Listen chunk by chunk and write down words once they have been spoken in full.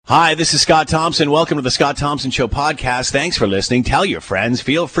Hi, this is Scott Thompson. Welcome to the Scott Thompson Show podcast. Thanks for listening. Tell your friends.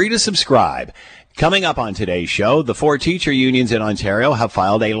 Feel free to subscribe. Coming up on today's show, the 4 teacher unions in Ontario have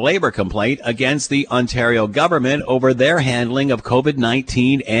filed a labor complaint against the Ontario government over their handling of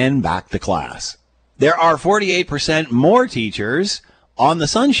COVID-19 and back to class. There are 48% more teachers on the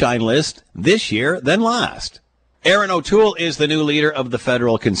Sunshine List this year than last. Erin O'Toole is the new leader of the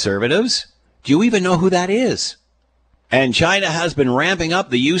Federal Conservatives. Do you even know who that is? And China has been ramping up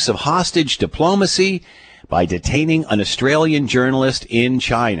the use of hostage diplomacy by detaining an Australian journalist in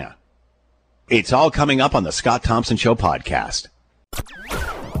China. It's all coming up on the Scott Thompson Show podcast.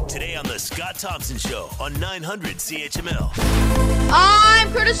 Today on the Scott Thompson Show on 900 CHML.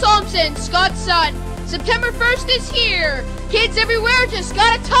 I'm Curtis Thompson, Scott's son. September 1st is here. Kids everywhere just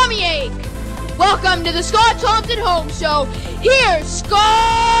got a tummy ache. Welcome to the Scott Thompson Home Show. Here's Scott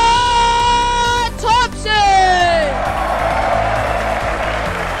Thompson.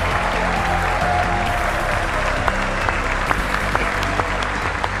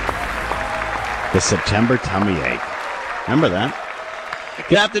 The September tummy ache. Remember that?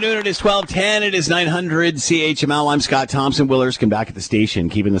 Good afternoon. It is 12:10. It is 900 CHML. I'm Scott Thompson. Will Erskine back at the station,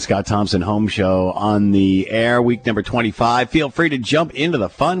 keeping the Scott Thompson Home Show on the air. Week number 25. Feel free to jump into the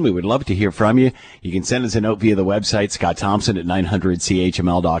fun. We would love to hear from you. You can send us a note via the website, Scott Thompson at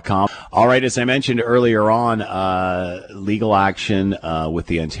 900CHML.com. All right, as I mentioned earlier on, legal action with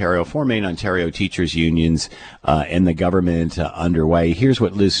the four main Ontario teachers unions and the government underway. Here's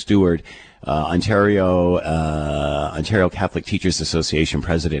what Liz Stewart, Ontario Catholic Teachers Association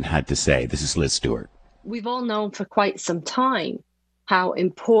president, had to say. This is Liz Stewart. We've all known for quite some time how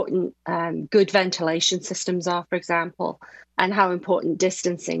important good ventilation systems are, for example, and how important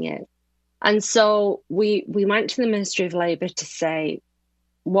distancing is. And so we went to the Ministry of Labour to say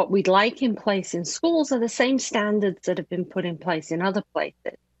what we'd like in place in schools are the same standards that have been put in place in other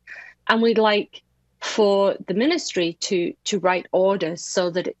places. And we'd like for the ministry to write orders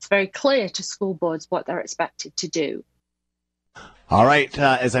so that it's very clear to school boards what they're expected to do. All right.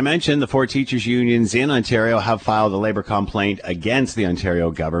 As I mentioned, the 4 teachers unions in Ontario have filed a labor complaint against the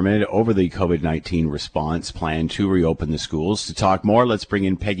Ontario government over the COVID-19 response plan to reopen the schools. To talk more, let's bring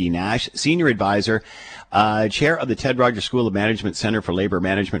in Peggy Nash, Senior Advisor, Chair of the Ted Rogers School of Management Center for Labor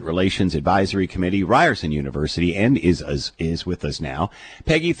Management Relations Advisory Committee, Ryerson University, and is with us now.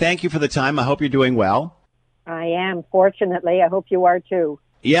 Peggy, thank you for the time. I hope you're doing well. I am, fortunately. I hope you are too.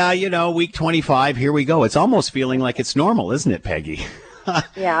 Yeah, week 25, here we go. It's almost feeling like it's normal, isn't it, Peggy?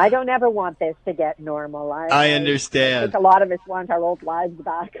 Yeah, I don't ever want this to get normal. I understand. I think a lot of us want our old lives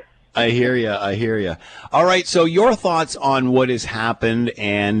back. I hear you. All right, so your thoughts on what has happened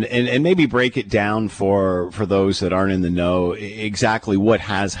and maybe break it down for those that aren't in the know, exactly what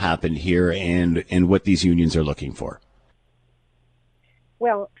has happened here and what these unions are looking for.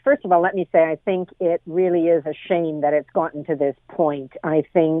 Well, first of all, let me say I think it really is a shame that it's gotten to this point. I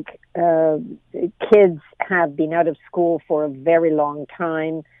think kids have been out of school for a very long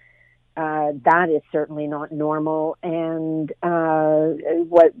time. That is certainly not normal. And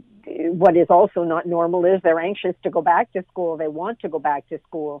what is also not normal is they're anxious to go back to school. They want to go back to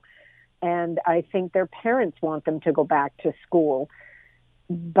school. And I think their parents want them to go back to school.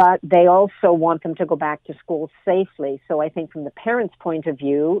 But they also want them to go back to school safely. So I think from the parents' point of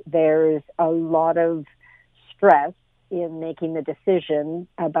view, there's a lot of stress in making the decision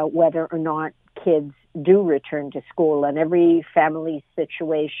about whether or not kids do return to school. And every family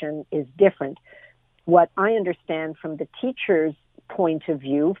situation is different. What I understand from the teachers' point of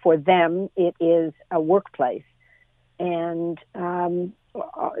view, for them, it is a workplace. And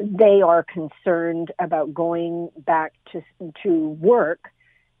they are concerned about going back to work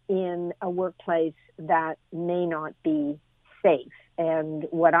in a workplace that may not be safe. And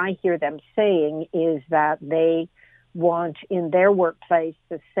what I hear them saying is that they want in their workplace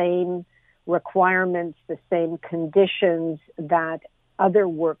the same requirements, the same conditions that other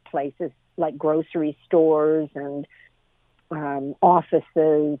workplaces like grocery stores and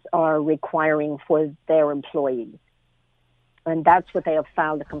offices are requiring for their employees. And that's what they have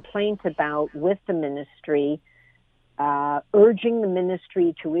filed a complaint about with the ministry, urging the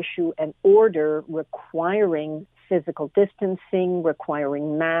ministry to issue an order requiring physical distancing,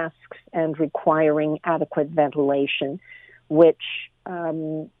 requiring masks, and requiring adequate ventilation, which,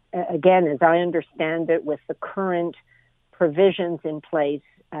 again, as I understand it, with the current provisions in place,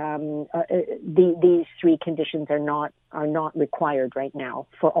 these 3 conditions are not required right now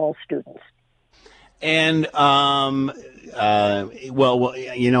for all students. And, one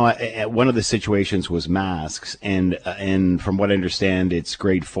of the situations was masks, and from what I understand, it's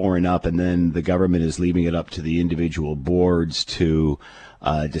grade 4 and up, and then the government is leaving it up to the individual boards to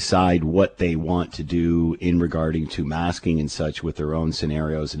decide what they want to do in regarding to masking and such with their own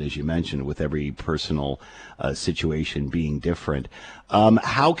scenarios, and as you mentioned, with every personal situation being different.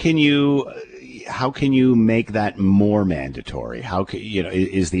 How can you make that more mandatory? How can,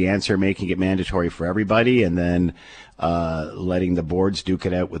 is the answer making it mandatory for everybody and then letting the boards duke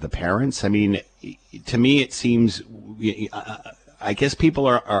it out with the parents? I mean, to me, it seems. I guess people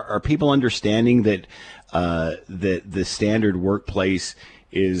are people understanding that that the standard workplace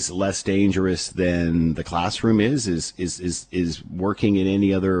is less dangerous than the classroom is working in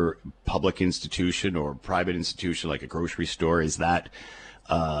any other public institution or private institution like a grocery store. Is that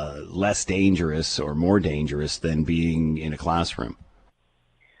less dangerous or more dangerous than being in a classroom?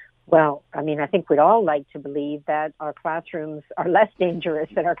 Well, I mean, I think we'd all like to believe that our classrooms are less dangerous,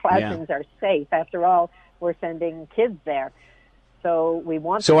 that our classrooms are safe. After all, we're sending kids there. So we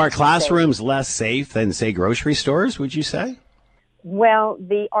want. So are classrooms less safe than, say, grocery stores, would you say? Well,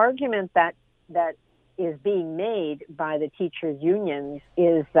 the argument that is being made by the teachers' unions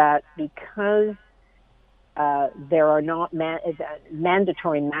is that because there are not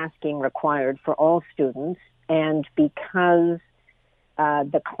mandatory masking required for all students, and because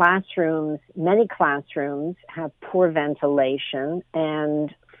many classrooms have poor ventilation,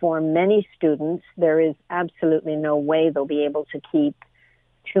 and for many students, there is absolutely no way they'll be able to keep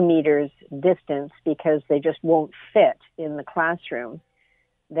 2 meters distance because they just won't fit in the classroom.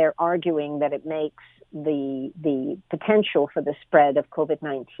 They're arguing that it makes the potential for the spread of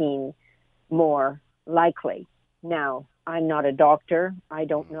COVID-19 more likely. Now, I'm not a doctor. I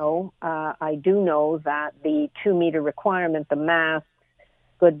don't know. I do know that the 2 meter requirement, the masks,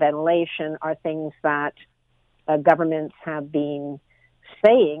 good ventilation are things that governments have been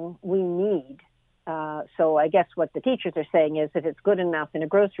saying we need. So I guess what the teachers are saying is if it's good enough in a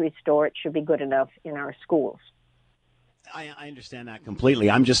grocery store, it should be good enough in our schools. I understand that completely.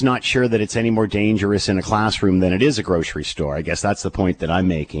 I'm just not sure that it's any more dangerous in a classroom than it is a grocery store. I guess that's the point that I'm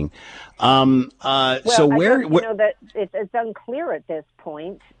making. Well, so where that it's unclear at this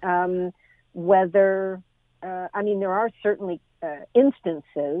point whether there are certainly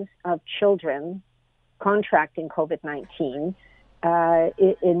instances of children contracting COVID-19.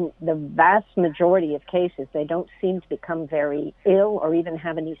 In the vast majority of cases, they don't seem to become very ill or even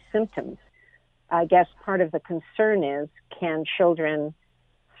have any symptoms. I guess part of the concern is, can children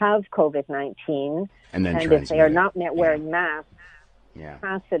have COVID-19 and if they are not wearing masks,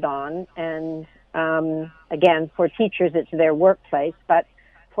 pass it on? And again, for teachers, it's their workplace, but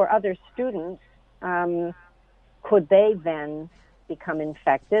for other students, could they then become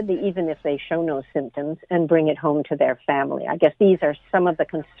infected, even if they show no symptoms, and bring it home to their family? I guess these are some of the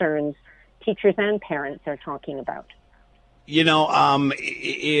concerns teachers and parents are talking about.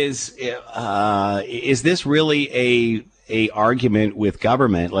 Is this really a argument with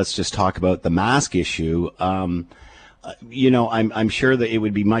government? Let's just talk about the mask issue. I'm sure that it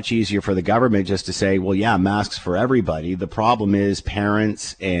would be much easier for the government just to say, well, yeah, masks for everybody. The problem is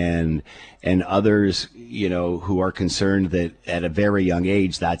parents and others, who are concerned that at a very young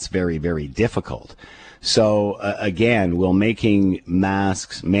age, that's very, very difficult. So again, will making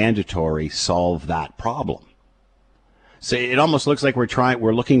masks mandatory solve that problem? So it almost looks like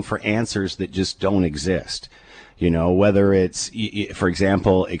we're looking for answers that just don't exist. Whether it's, for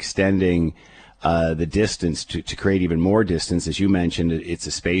example, extending the distance to create even more distance. As you mentioned, it's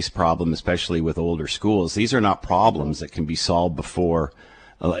a space problem, especially with older schools. These are not problems that can be solved within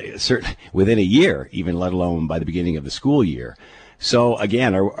a year, even let alone by the beginning of the school year. So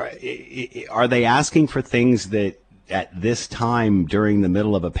again, are they asking for things that at this time during the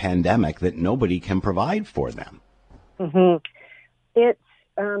middle of a pandemic that nobody can provide for them? Mm-hmm. It's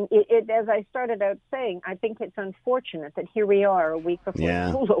as I started out saying, I think it's unfortunate that here we are a week before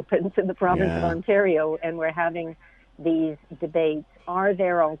school opens in the province of Ontario, and we're having these debates. Are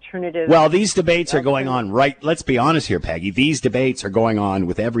there alternatives? Well, these debates are going on, right? Let's be honest here, Peggy. These debates are going on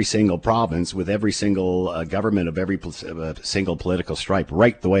with every single province, with every single government of every single political stripe,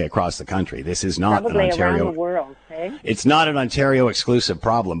 right the way across the country. This is not probably an Ontario. Around the world, eh? It's not an Ontario exclusive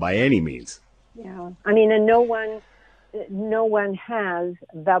problem by any means. Yeah, I mean, and no one has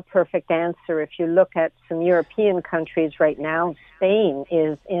the perfect answer. If you look at some European countries right now, Spain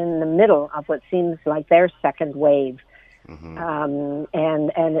is in the middle of what seems like their second wave. Mm-hmm.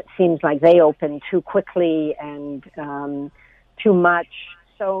 And it seems like they open too quickly and too much.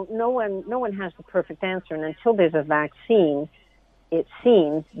 So no one has the perfect answer. And until there's a vaccine, it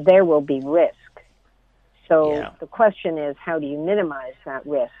seems there will be risk. So the question is, how do you minimize that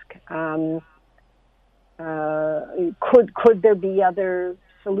risk? Could there be other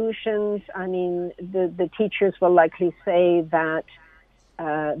solutions? I mean, the teachers will likely say that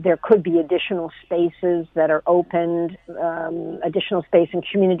There could be additional spaces that are opened, additional space in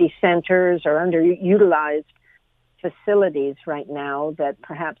community centers or underutilized facilities right now that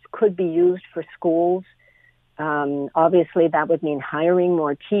perhaps could be used for schools. Obviously, that would mean hiring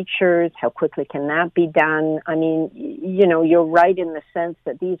more teachers. How quickly can that be done? I mean, you're right in the sense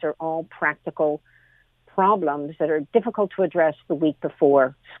that these are all practical problems that are difficult to address the week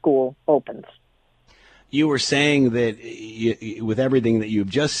before school opens. You were saying that with everything that you've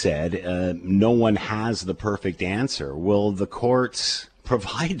just said, no one has the perfect answer. Will the courts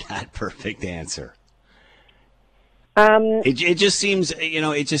provide that perfect answer? It just seems,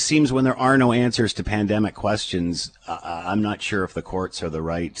 it just seems when there are no answers to pandemic questions, I'm not sure if the courts are the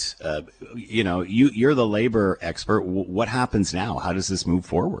right, you're the labor expert. What happens now? How does this move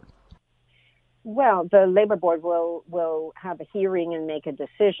forward? Well, the Labor Board will have a hearing and make a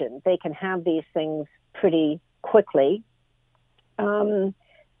decision. They can have these things pretty quickly, and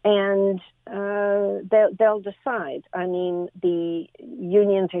they'll decide. I mean, the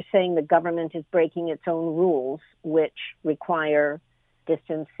unions are saying the government is breaking its own rules, which require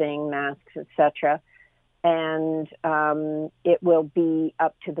distancing, masks, etc. And it will be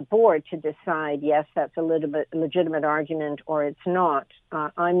up to the board to decide, yes, that's a legitimate argument, or it's not.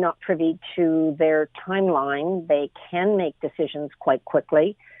 I'm not privy to their timeline. They can make decisions quite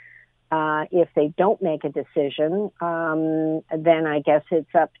quickly. If they don't make a decision, then I guess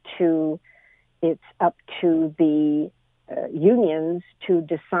it's up to the unions to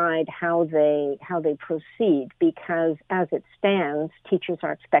decide how they proceed. Because as it stands, teachers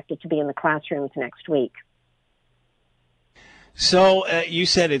are expected to be in the classrooms next week. So you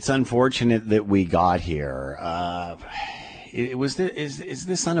said it's unfortunate that we got here. Is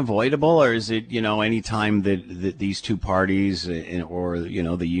this unavoidable, or is it, any time that these two parties or,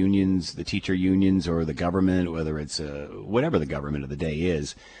 the unions, the teacher unions or the government, whether it's whatever the government of the day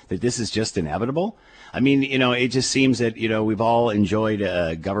is, that this is just inevitable? I mean, it just seems that, we've all enjoyed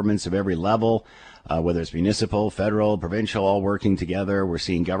governments of every level, whether it's municipal, federal, provincial, all working together. We're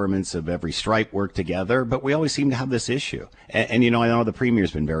seeing governments of every stripe work together, but we always seem to have this issue. And I know the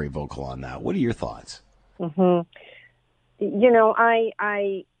Premier's been very vocal on that. What are your thoughts? Mm-hmm.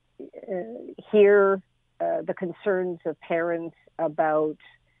 I hear the concerns of parents about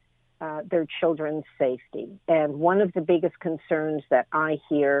their children's safety. And one of the biggest concerns that I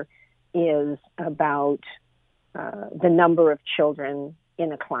hear is about the number of children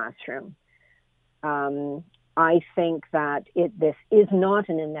in a classroom. I think that this is not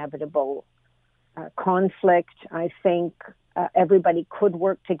an inevitable conflict. I think everybody could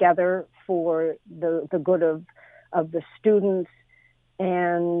work together for the good of the students.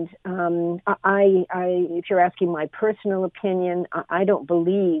 And if you're asking my personal opinion, I don't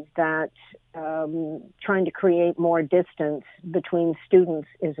believe that trying to create more distance between students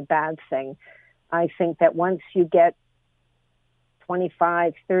is a bad thing. I think that once you get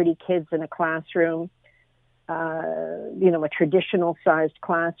 25, 30 kids in a classroom, a traditional sized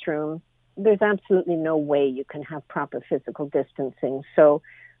classroom, there's absolutely no way you can have proper physical distancing. So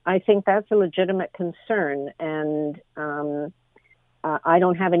I think that's a legitimate concern, and I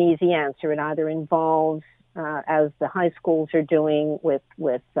don't have an easy answer. It either involves, as the high schools are doing, with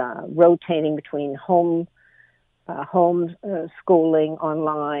rotating between home schooling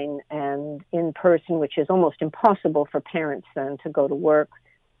online and in person, which is almost impossible for parents then to go to work,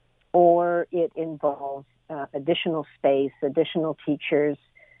 or it involves additional space, additional teachers,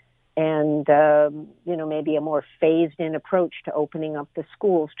 and maybe a more phased-in approach to opening up the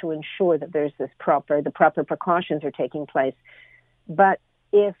schools to ensure that there's the proper precautions are taking place. But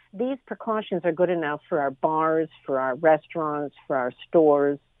if these precautions are good enough for our bars, for our restaurants, for our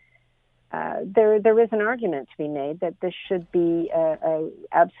stores, there is an argument to be made that this should be a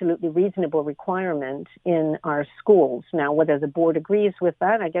absolutely reasonable requirement in our schools. Now, whether the board agrees with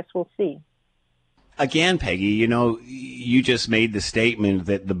that, I guess we'll see. Again, Peggy, you just made the statement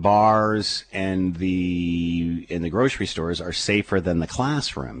that the bars and the grocery stores are safer than the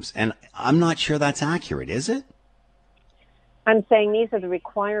classrooms, and I'm not sure that's accurate, is it? I'm saying these are the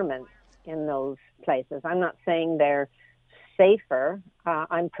requirements in those places. I'm not saying they're safer.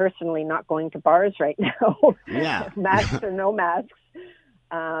 I'm personally not going to bars right now. Yeah. Masks or no masks.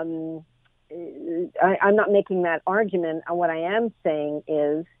 I'm not making that argument. What I am saying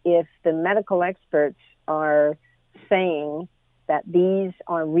is if the medical experts are saying that these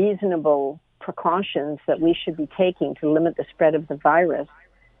are reasonable precautions that we should be taking to limit the spread of the virus,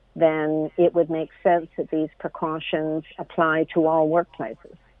 then it would make sense that these precautions apply to all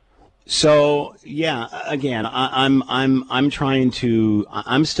workplaces. So yeah, again, I'm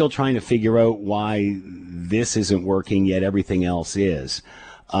still trying to figure out why this isn't working yet everything else is.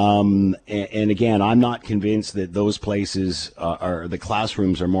 And again, I'm not convinced that those places the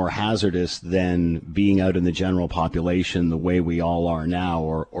classrooms are more hazardous than being out in the general population the way we all are now,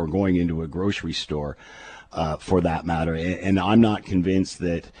 or going into a grocery store, for that matter. And I'm not convinced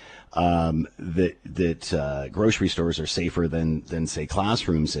that grocery stores are safer than say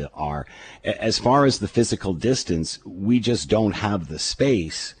classrooms are. As far as the physical distance, we just don't have the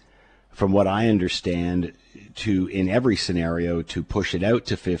space, from what I understand, to, in every scenario, to push it out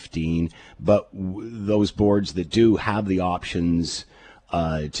to 15. But those boards that do have the options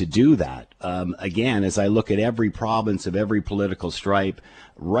to do that. Again, as I look at every province of every political stripe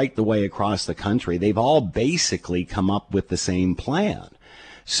right the way across the country, they've all basically come up with the same plan.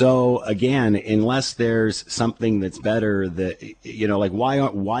 So again, unless there's something that's better, that, you know, like why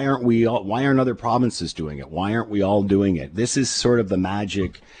aren't other provinces doing it? Why aren't we all doing it? This is sort of the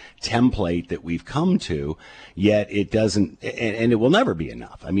magic template that we've come to, yet it doesn't, and it will never be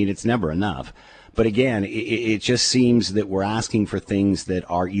enough. I mean, it's never enough. But again, it just seems that we're asking for things that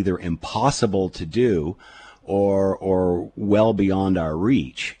are either impossible to do or well beyond our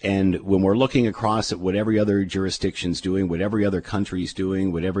reach. And when we're looking across at what every other jurisdiction's doing, what every other country's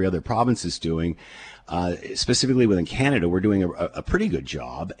doing, what every other province is doing, specifically within Canada, we're doing a pretty good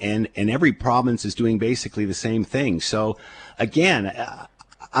job, and every province is doing basically the same thing. So again,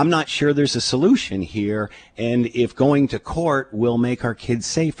 I'm not sure there's a solution here, and if going to court will make our kids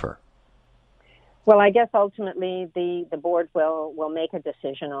safer. Well, I guess ultimately the board will make a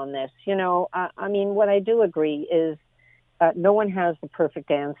decision on this. You know, I mean, what I do agree is no one has the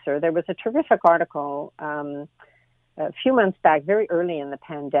perfect answer. There was a terrific article a few months back, very early in the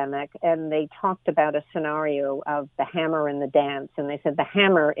pandemic, and they talked about a scenario of the hammer and the dance. And they said the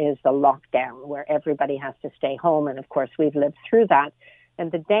hammer is the lockdown, where everybody has to stay home. And of course, we've lived through that.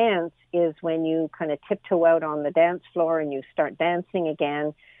 And the dance is when you kind of tiptoe out on the dance floor and you start dancing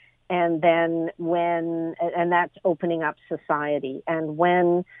again. And then and that's opening up society. And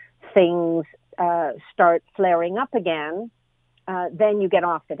when things start flaring up again, then you get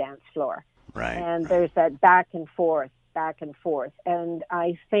off the dance floor. Right. And there's that back and forth. And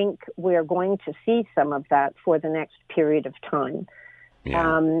I think we're going to see some of that for the next period of time.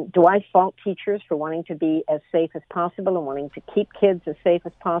 Yeah. Do I fault teachers for wanting to be as safe as possible and wanting to keep kids as safe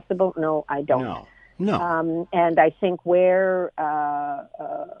as possible? No, I don't. No. And I think where,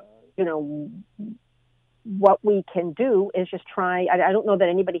 what we can do is just try. I don't know that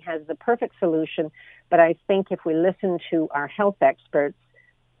anybody has the perfect solution, but I think if we listen to our health experts,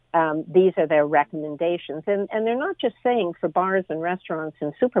 these are their recommendations. And they're not just saying for bars and restaurants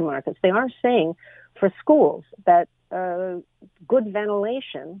and supermarkets. They are saying for schools that good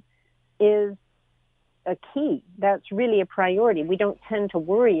ventilation is a key. That's really a priority. We don't tend to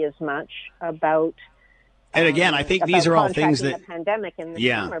worry as much about. And again, I think these are all things that the pandemic in the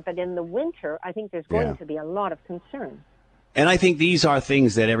summer, but in the winter, I think there's going to be a lot of concern. And I think these are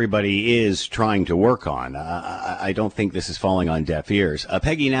things that everybody is trying to work on. I don't think this is falling on deaf ears.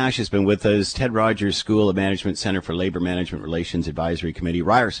 Peggy Nash has been with us, Ted Rogers School of Management, Center for Labor Management Relations Advisory Committee,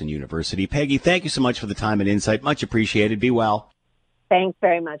 Ryerson University. Peggy, thank you so much for the time and insight. Much appreciated. Be well. Thanks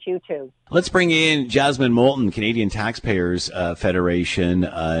very much. You too. Let's bring in Jasmine Moulton, Canadian Taxpayers Federation.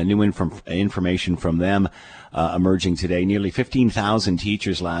 New information from them emerging today. Nearly 15,000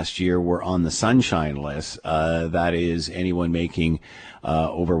 teachers last year were on the Sunshine List. That is anyone making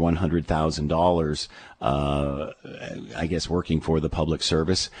over $100,000, I guess, working for the public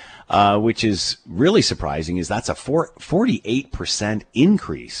service, which is really surprising, is that's a 48%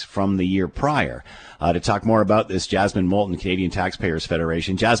 increase from the year prior. To talk more about this, Jasmine Moulton, Canadian Taxpayers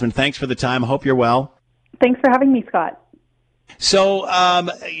Federation. Jasmine, thanks for the time. I hope you're well. Thanks for having me, Scott. So,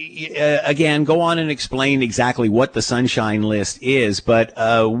 again, go on and explain exactly what the Sunshine List is, but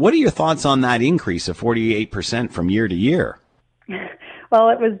what are your thoughts on that increase of 48% from year to year? Well,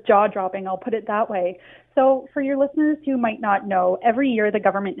 it was jaw-dropping, I'll put it that way. So for your listeners who might not know, every year the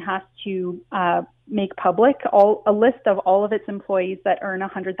government has to make public a list of all of its employees that earn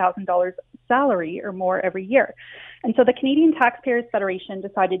 $100,000 salary or more every year. And so the Canadian Taxpayers Federation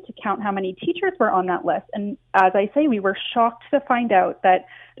decided to count how many teachers were on that list. And as I say, we were shocked to find out that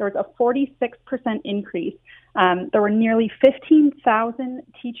there was a 46% increase. There were nearly 15,000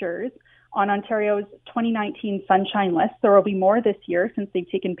 teachers on Ontario's 2019 Sunshine List. There will be more this year since they've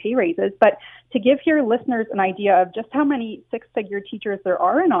taken pay raises. But to give your listeners an idea of just how many six-figure teachers there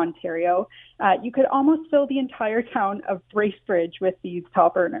are in Ontario, you could almost fill the entire town of Bracebridge with these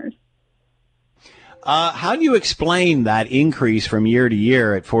top earners. How do you explain that increase from year to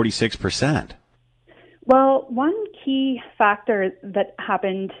year at 46%? Well, one key factor that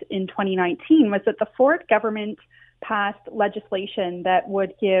happened in 2019 was that the Ford government passed legislation that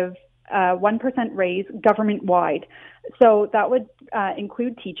would give 1% raise government-wide. So that would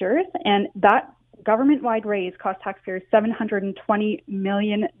include teachers, and that government-wide raise cost taxpayers $720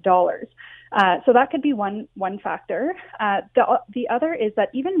 million. So that could be one factor. The other is that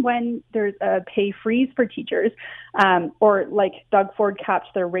even when there's a pay freeze for teachers, or like Doug Ford caps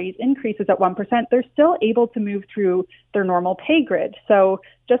their raise increases at 1%, they're still able to move through their normal pay grid. So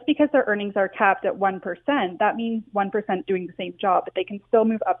just because their earnings are capped at 1%, that means 1% doing the same job, but they can still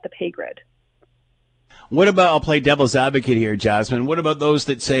move up the pay grid. What about, I'll play devil's advocate here, Jasmine. What about those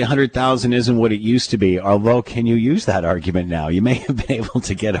that say 100,000 isn't what it used to be? Although, can you use that argument now? You may have been able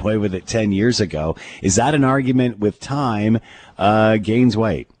to get away with it 10 years ago. Is that an argument with time gains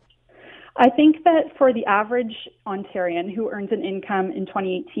weight? I think that for the average Ontarian who earns an income in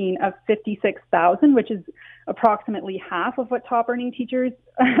 2018 of $56,000, which is approximately half of what top earning teachers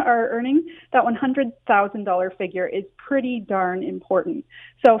are earning, that $100,000 figure is pretty darn important.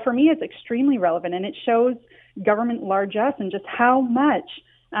 So for me, it's extremely relevant, and it shows government largesse and just how much,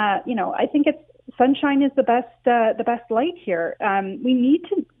 I think sunshine is the best light here. We need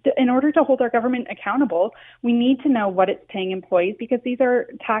to, in order to hold our government accountable, we need to know what it's paying employees, because these are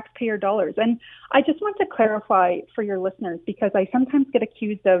taxpayer dollars. And I just want to clarify for your listeners, because I sometimes get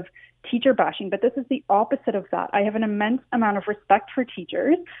accused of teacher bashing, but this is the opposite of that. I have an immense amount of respect for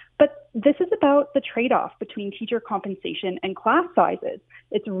teachers, but this is about the trade-off between teacher compensation and class sizes.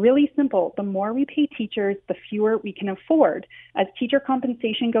 It's really simple. The more we pay teachers, the fewer we can afford. As teacher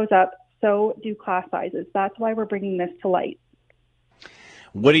compensation goes up, so do class sizes. That's why we're bringing this to light.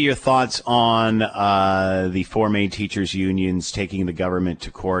 What are your thoughts on the four main teachers' unions taking the government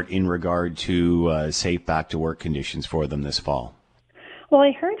to court in regard to safe back-to-work conditions for them this fall? Well,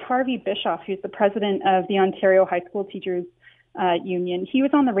 I heard Harvey Bischoff, who's the president of the Ontario High School Teachers Union. He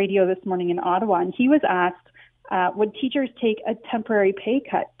was on the radio this morning in Ottawa, and he was asked, would teachers take a temporary pay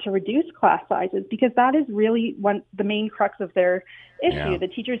cut to reduce class sizes? Because that is really the main crux of their issue. Yeah. The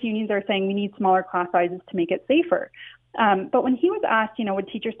teachers' unions are saying we need smaller class sizes to make it safer. But when he was asked, would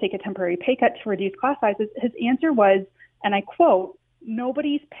teachers take a temporary pay cut to reduce class sizes, his answer was, and I quote,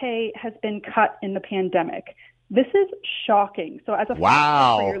 "Nobody's pay has been cut in the pandemic." This is shocking. So as a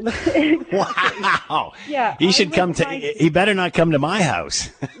wow, exactly. Wow, yeah, he better not come to my house.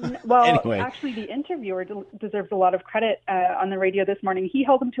 Well, anyway. Actually, the interviewer deserves a lot of credit on the radio this morning. He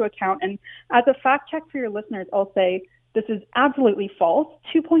held him to account, and as a fact check for your listeners, I'll say this is absolutely false.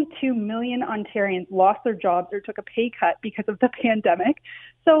 2.2 million Ontarians lost their jobs or took a pay cut because of the pandemic.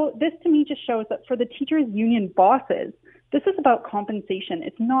 So this to me just shows that for the teachers' union bosses, this is about compensation.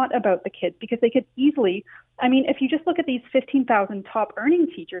 It's not about the kids, because they could easily, if you just look at these 15,000 top earning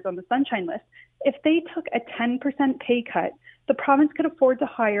teachers on the Sunshine List, if they took a 10% pay cut, the province could afford to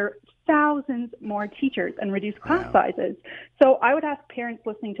hire thousands more teachers and reduce class sizes. So I would ask parents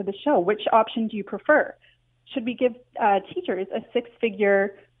listening to the show, which option do you prefer? Should we give teachers a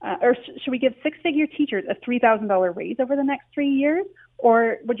six-figure, or should we give six-figure teachers a $3,000 raise over the next 3 years?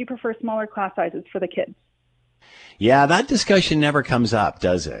 Or would you prefer smaller class sizes for the kids? Yeah, that discussion never comes up,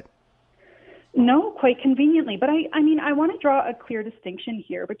 does it? No, quite conveniently. But I want to draw a clear distinction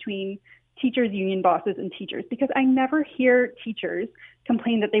here between teachers' union bosses and teachers, because I never hear teachers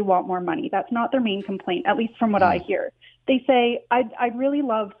complain that they want more money. That's not their main complaint, at least from what I hear. They say, I'd really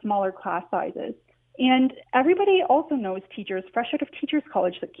love smaller class sizes. And everybody also knows teachers fresh out of teachers'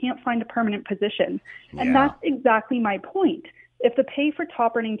 college that can't find a permanent position. And that's exactly my point. If the pay for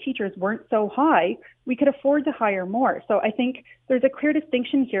top earning teachers weren't so high, we could afford to hire more. So I think there's a clear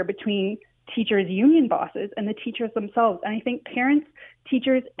distinction here between teachers' union bosses and the teachers themselves. And I think parents,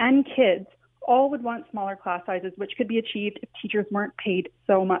 teachers, and kids all would want smaller class sizes, which could be achieved if teachers weren't paid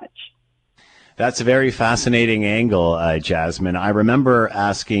so much. That's a very fascinating angle, Jasmine. I remember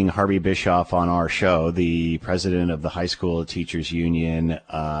asking Harvey Bischoff on our show, the president of the High School Teachers Union,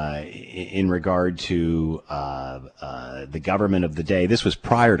 in regard to the government of the day. This was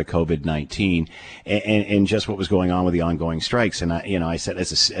prior to COVID-19, and just what was going on with the ongoing strikes. And I said,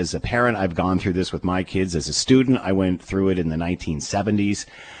 as a parent, I've gone through this with my kids. As a student, I went through it in the 1970s.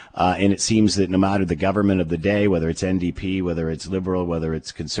 And it seems that no matter the government of the day, whether it's NDP, whether it's Liberal, whether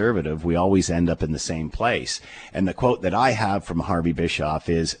it's Conservative, we always end up in the same place. And the quote that I have from Harvey Bischoff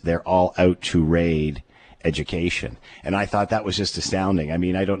is, "They're all out to raid education. And I thought that was just astounding. I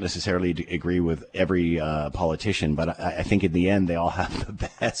mean, I don't necessarily agree with every politician, but I think in the end they all have the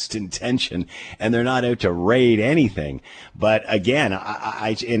best intention, and they're not out to raid anything. But again,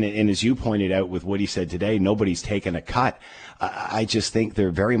 and as you pointed out with what he said today, nobody's taken a cut. I just think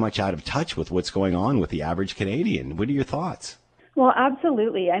they're very much out of touch with what's going on with the average Canadian. What are your thoughts? Well,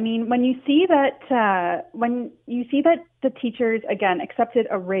 absolutely. I mean, when you see that the teachers again accepted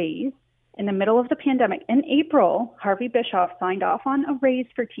a raise in the middle of the pandemic in April, Harvey Bischoff signed off on a raise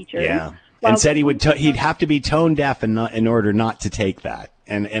for teachers. Yeah, and said he'd have to be tone deaf in order not to take that.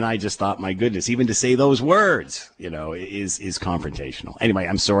 And I just thought, my goodness, even to say those words, is confrontational. Anyway,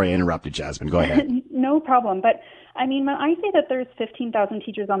 I'm sorry I interrupted, Jasmine. Go ahead. No problem. But I mean, when I say that there's 15,000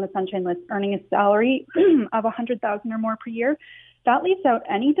 teachers on the Sunshine List earning a salary of $100,000 or more per year, that leaves out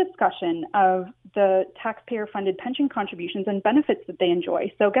any discussion of the taxpayer-funded pension contributions and benefits that they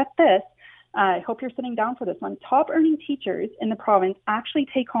enjoy. So get this. I hope you're sitting down for this one. Top earning teachers in the province actually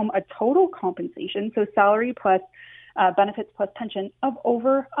take home a total compensation, so salary plus benefits plus pension, of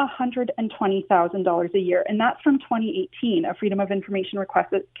over $120,000 a year. And that's from 2018, a Freedom of Information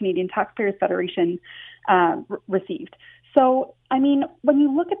request that Canadian Taxpayers Federation received. So, I mean, when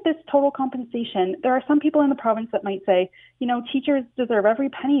you look at this total compensation, there are some people in the province that might say, teachers deserve every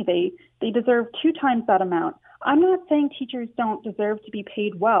penny. They deserve 2 times that amount. I'm not saying teachers don't deserve to be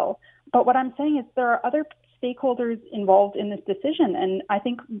paid well, but what I'm saying is there are other stakeholders involved in this decision. And I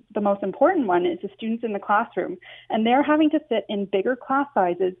think the most important one is the students in the classroom. And they're having to sit in bigger class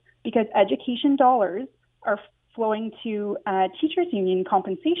sizes because education dollars are flowing to teachers' union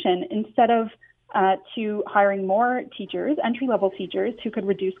compensation instead of to hiring more teachers, entry-level teachers, who could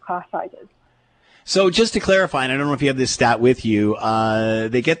reduce class sizes. So just to clarify, and I don't know if you have this stat with you,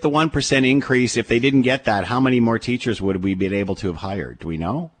 they get the 1% increase. If they didn't get that, how many more teachers would we been able to have hired? Do we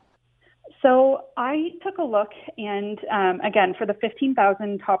know? So I took a look, and again, for the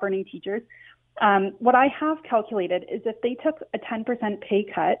 15,000 top earning teachers, what I have calculated is if they took a 10% pay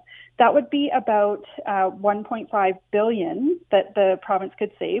cut, that would be about $1.5 billion that the province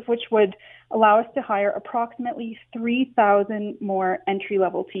could save, which would allow us to hire approximately 3,000 more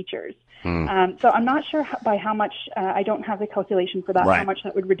entry-level teachers. So I'm not sure by how much, I don't have the calculation for that, right, how much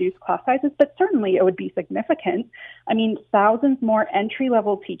that would reduce class sizes, but certainly it would be significant. I mean, thousands more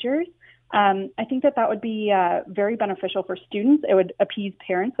entry-level teachers. I think that would be very beneficial for students. It would appease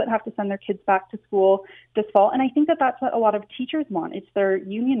parents that have to send their kids back to school this fall. And I think that that's what a lot of teachers want. It's their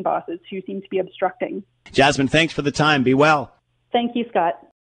union bosses who seem to be obstructing. Jasmine, thanks for the time. Be well. Thank you, Scott.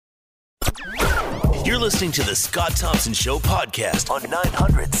 You're listening to the Scott Thompson Show podcast on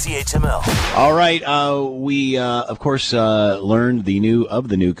 900 CHML. All right. We, of course, learned the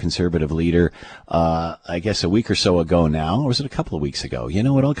new Conservative leader, I guess a week or so ago now. Or was it a couple of weeks ago? It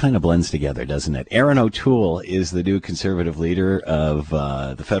all kind of blends together, doesn't it? Erin O'Toole is the new Conservative leader of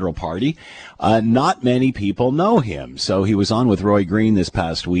the Federal Party. Not many people know him. So he was on with Roy Green this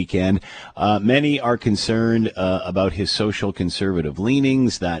past weekend. Many are concerned about his social conservative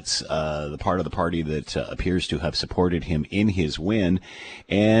leanings. That's the part of the party that appears to have supported him in his win.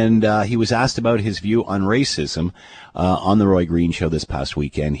 And he was asked about his view on racism on the Roy Green Show this past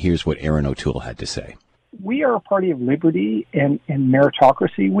weekend. Here's what Erin O'Toole had to say. We are a party of liberty and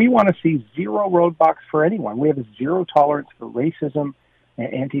meritocracy. We want to see zero roadblocks for anyone. We have a zero tolerance for racism,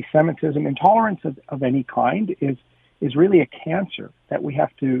 anti-Semitism. Intolerance of any kind is really a cancer that we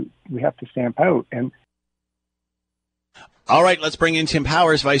have to stamp out. And all right, let's bring in Tim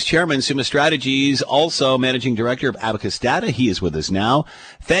Powers, Vice Chairman, Summa Strategies, also Managing Director of Abacus Data. He is with us now.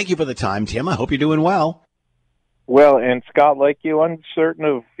 Thank you for the time, Tim. I hope you're doing well. Well, and Scott, like you, uncertain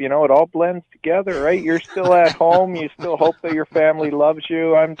of, it all blends together, right? You're still at home. You still hope that your family loves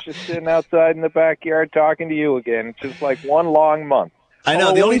you. I'm just sitting outside in the backyard talking to you again. It's just like one long month. I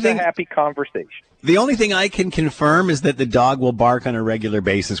know. The only thing, a happy conversation. The only thing I can confirm is that the dog will bark on a regular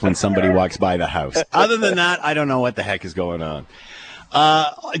basis when somebody walks by the house. Other than that, I don't know what the heck is going on.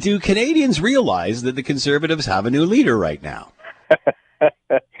 Do Canadians realize that the Conservatives have a new leader right now?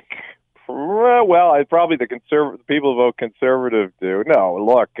 Well, probably the people who vote Conservative do. No,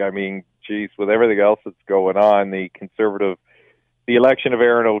 look, I mean, geez, with everything else that's going on, the election of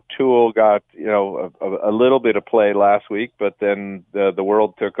Erin O'Toole got, a little bit of play last week, but then the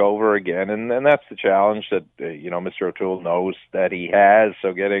world took over again. And that's the challenge that, Mr. O'Toole knows that he has.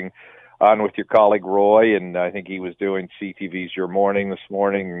 So getting on with your colleague Roy, and I think he was doing CTV's Your Morning this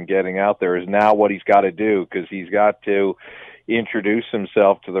morning, and getting out there is now what he's got to do, because he's got to introduce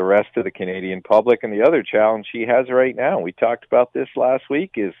himself to the rest of the Canadian public. And the other challenge he has right now, we talked about this last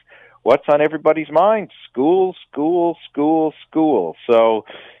week, is what's on everybody's mind? School, school, school, school. So,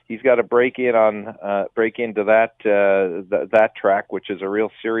 he's got to break into that track, which is a real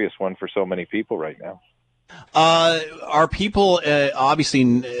serious one for so many people right now. Are people, obviously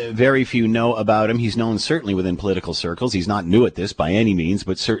very few know about him. He's known certainly within political circles. He's not new at this by any means,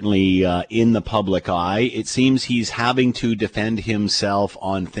 but certainly in the public eye. It seems he's having to defend himself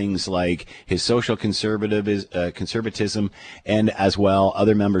on things like his social conservatism and as well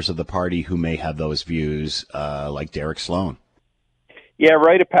other members of the party who may have those views, like Derek Sloan. Yeah,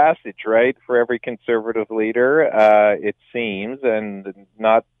 rite of passage, right, for every conservative leader, it seems, and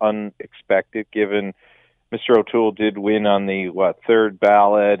not unexpected given Mr. O'Toole did win on the, third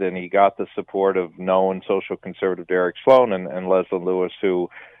ballot, and he got the support of known social conservative Derek Sloan and Leslie Lewis, who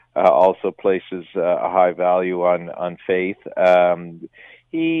also places a high value on faith. I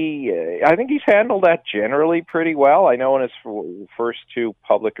think he's handled that generally pretty well. I know in his first two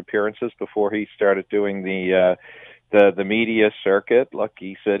public appearances before he started doing the media circuit, look,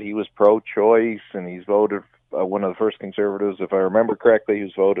 he said he was pro-choice, and he's voted, one of the first conservatives, if I remember correctly,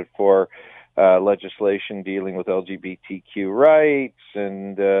 who's voted for legislation dealing with LGBTQ rights,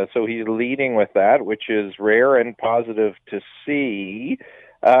 and so he's leading with that, which is rare and positive to see.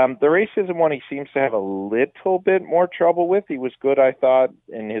 The racism one he seems to have a little bit more trouble with. He was good, I thought,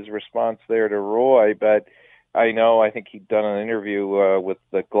 in his response there to Roy, but I think he'd done an interview with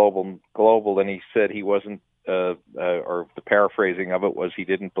the Global, and he said he wasn't, or the paraphrasing of it was he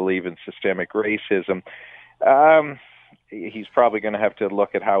didn't believe in systemic racism. He's probably going to have to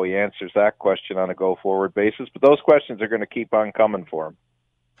look at how he answers that question on a go-forward basis, but those questions are going to keep on coming for him.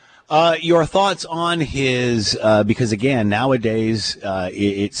 Your thoughts on his, because again, nowadays,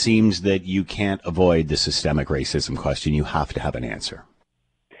 it seems that you can't avoid the systemic racism question. You have to have an answer.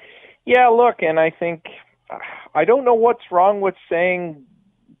 Yeah, look, and I think, I don't know what's wrong with saying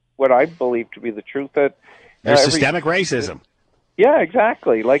what I believe to be the truth, that there's systemic racism. Yeah,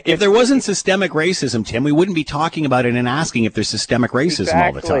 exactly. Like if there wasn't systemic racism, Tim, we wouldn't be talking about it and asking if there's systemic racism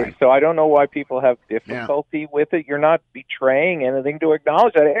all the time. So I don't know why people have difficulty with it. You're not betraying anything to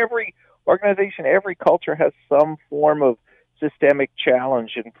acknowledge that. Every organization, every culture has some form of systemic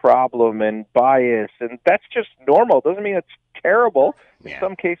challenge and problem and bias, and that's just normal. It doesn't mean it's terrible. In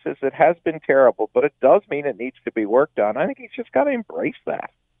some cases it has been terrible, but it does mean it needs to be worked on. I think he's just got to embrace that.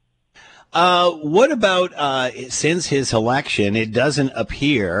 What about, since his election, it doesn't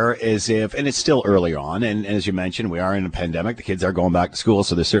appear as if, and it's still early on, and as you mentioned, we are in a pandemic, the kids are going back to school,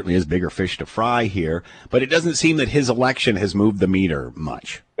 so there certainly is bigger fish to fry here, but it doesn't seem that his election has moved the meter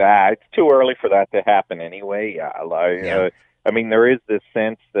much. It's too early for that to happen anyway. I mean, there is this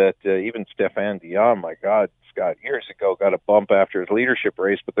sense that even Stéphane Dion, my God, Scott, years ago got a bump after his leadership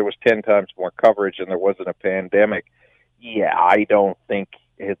race, but there was 10 times more coverage and there wasn't a pandemic. Yeah, I don't think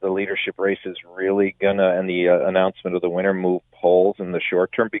the leadership race is really gonna, and the announcement of the winner, move polls in the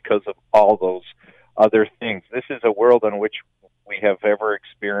short term because of all those other things. This is a world on which we have ever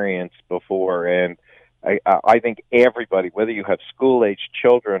experienced before, and I think everybody, whether you have school-aged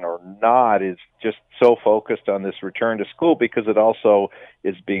children or not, is just so focused on this return to school because it also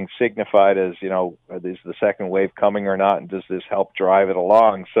is being signified as, is the second wave coming or not, and does this help drive it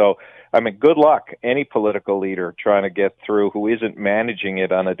along? So, I mean, good luck, any political leader trying to get through who isn't managing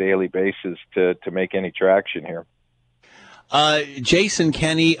it on a daily basis to make any traction here. Jason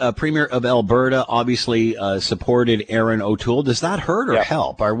Kenney, Premier of Alberta, obviously supported Erin O'Toole. Does that hurt or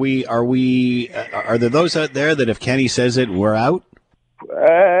help? Are there those out there that if Kenney says it, we're out?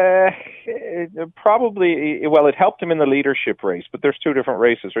 Probably. Well, it helped him in the leadership race, but there's two different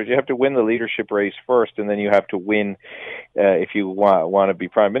races, right? You have to win the leadership race first, and then you have to win, if you want to be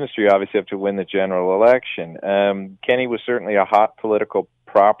prime minister, you obviously have to win the general election. Kenney was certainly a hot political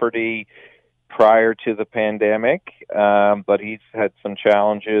property prior to the pandemic, but he's had some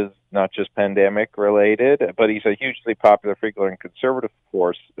challenges, not just pandemic related, but he's a hugely popular figure in conservative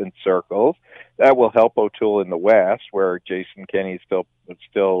force in circles. That will help O'Toole in the West, where Jason Kenney is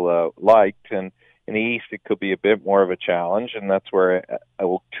still liked, and in the East it could be a bit more of a challenge, and that's where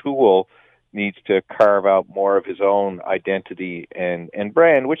O'Toole needs to carve out more of his own identity and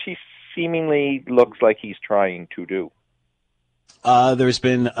brand, which he seemingly looks like he's trying to do. There's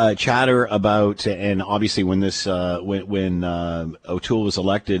been chatter about, and obviously when this when O'Toole was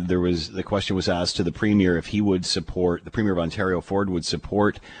elected, the question was asked to the Premier if he would support, the Premier of Ontario, Ford, would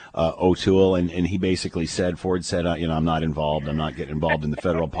support O'Toole, and he basically said, Ford said, I'm not involved, I'm not getting involved in the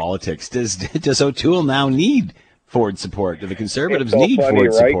federal politics. Does O'Toole now need Ford support? Do the Conservatives need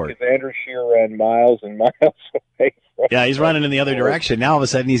Ford support? Because Andrew Scheer ran miles and miles away. Yeah, he's running in the other direction. Now all of a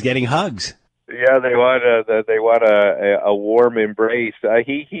sudden he's getting hugs. Yeah, they want a warm embrace.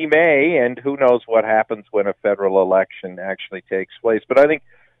 He may, and who knows what happens when a federal election actually takes place. But I think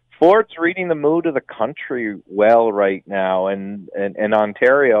Ford's reading the mood of the country well right now, and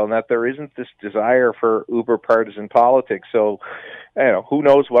Ontario, and that there isn't this desire for uber partisan politics. So, who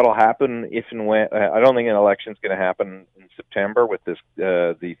knows what'll happen if and when. I don't think an election's going to happen in September with this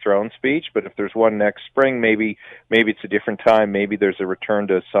the throne speech, but if there's one next spring, maybe it's a different time. Maybe there's a return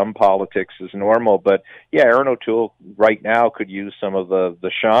to some politics as normal. But yeah, Erin O'Toole right now could use some of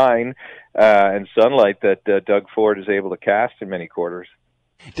the shine and sunlight that Doug Ford is able to cast in many quarters.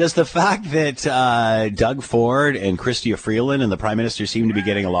 Does the fact that Doug Ford and Chrystia Freeland and the Prime Minister seem to be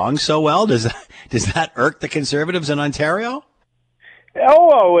getting along so well, does that irk the Conservatives in Ontario?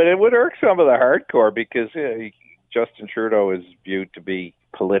 Oh, it would irk some of the hardcore because Justin Trudeau is viewed to be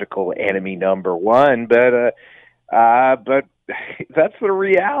political enemy number one, but that's the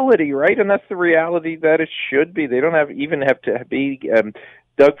reality, right? And that's the reality that it should be. They don't have to be.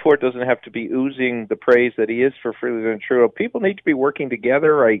 Doug Ford doesn't have to be oozing the praise that he is for Freeland and Trudeau. People need to be working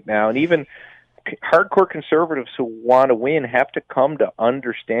together right now, and even hardcore Conservatives who want to win have to come to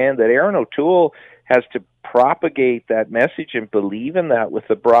understand that Erin O'Toole has to propagate that message and believe in that with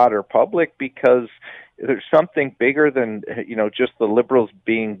the broader public, because there's something bigger than just the Liberals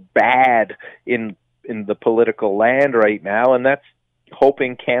being bad in the political land right now, and that's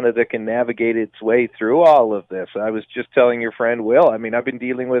hoping Canada can navigate its way through all of this. I was just telling your friend Will, I mean, I've been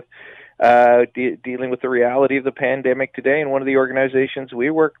dealing with the reality of the pandemic today in one of the organizations we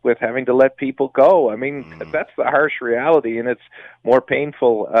work with, having to let people go. I mean, that's the harsh reality, and it's more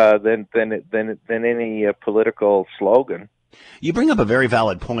painful than any political slogan. You bring up a very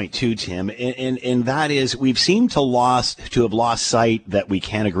valid point too, Tim, and that is we've seemed to have lost sight that we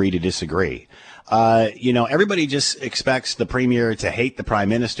can't agree to disagree. Everybody just expects the Premier to hate the Prime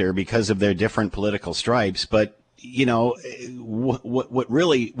Minister because of their different political stripes, but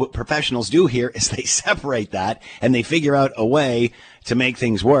what professionals do here is they separate that and they figure out a way to make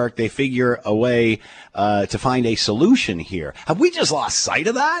things work. They figure a way to find a solution here. Have we just lost sight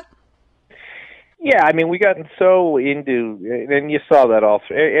of that? Yeah, I mean, we gotten so into, and you saw that all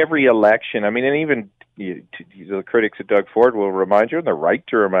through every election. I mean, and even the critics of Doug Ford will remind you, and they're right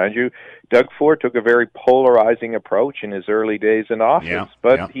to remind you, Doug Ford took a very polarizing approach in his early days in office,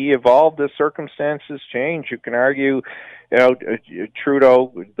 but he evolved as circumstances change. You can argue,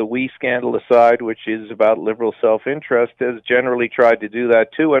 Trudeau, the WE scandal aside, which is about Liberal self-interest, has generally tried to do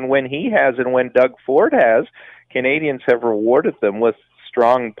that too. And when he has, and when Doug Ford has, Canadians have rewarded them with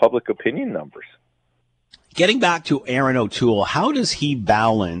strong public opinion numbers. Getting back to Erin O'Toole, how does he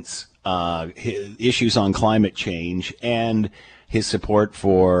balance his issues on climate change and his support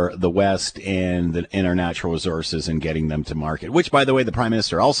for the West and our natural resources and getting them to market, which, by the way, the Prime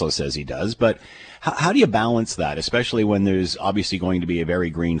Minister also says he does. But how do you balance that, especially when there's obviously going to be a very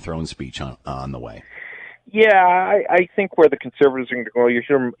green throne speech on the way? Yeah, I think where the Conservatives are going to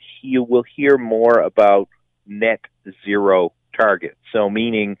go, you will hear more about net zero targets. So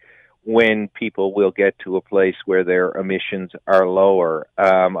meaning when people will get to a place where their emissions are lower.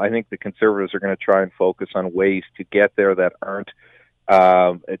 I think the Conservatives are going to try and focus on ways to get there that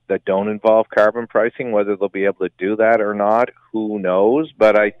that don't involve carbon pricing. Whether they'll be able to do that or not, who knows?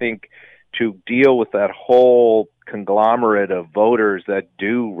 But I think to deal with that whole conglomerate of voters that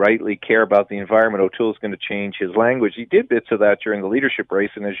do rightly care about the environment, O'Toole's going to change his language. He did bits of that during the leadership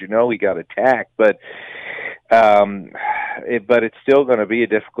race, and as you know, he got attacked. But it's still going to be a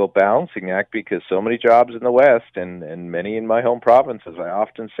difficult balancing act because so many jobs in the West and many in my home province, as I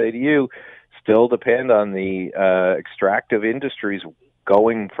often say to you, still depend on the extractive industries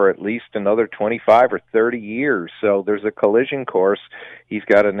going for at least another 25 or 30 years. So there's a collision course. He's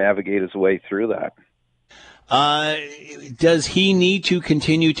got to navigate his way through that. Does he need to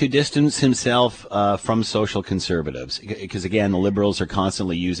continue to distance himself from social conservatives? Because, again, the Liberals are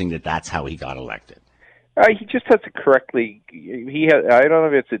constantly using that's how he got elected. He just has to correctly. I don't know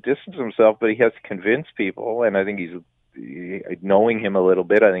if it's to distance himself, but he has to convince people, and I think knowing him a little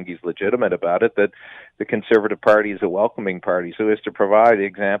bit, I think he's legitimate about it, that the Conservative Party is a welcoming party. So he has to provide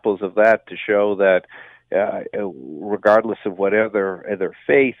examples of that to show that regardless of whatever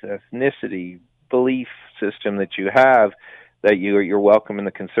faith, ethnicity, belief system that you have, that you're welcome in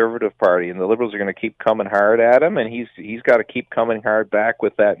the Conservative Party, and the Liberals are going to keep coming hard at him, and he's got to keep coming hard back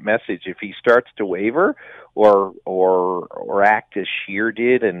with that message. If he starts to waver or act as Scheer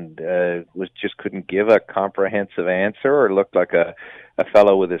did and just couldn't give a comprehensive answer or looked like a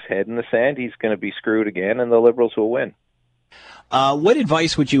fellow with his head in the sand, he's going to be screwed again, and the Liberals will win. What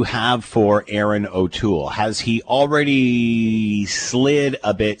advice would you have for Erin O'Toole? Has he already slid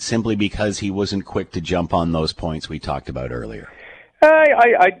a bit simply because he wasn't quick to jump on those points we talked about earlier?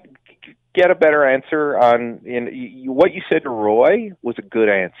 get a better answer on what you said to Roy was a good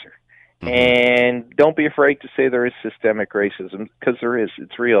answer. And don't be afraid to say there is systemic racism, because there is.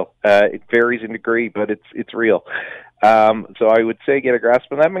 It's real. It varies in degree, but it's real. So I would say get a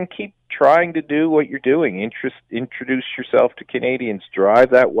grasp on that and keep trying to do what you're doing. Introduce yourself to Canadians. Drive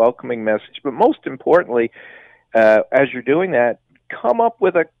that welcoming message. But most importantly, as you're doing that, come up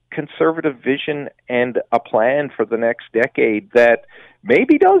with a conservative vision and a plan for the next decade that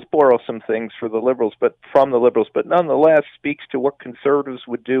maybe does borrow some things from the Liberals, but nonetheless speaks to what Conservatives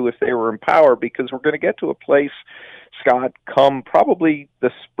would do if they were in power, because we're going to get to a place, Scott, come probably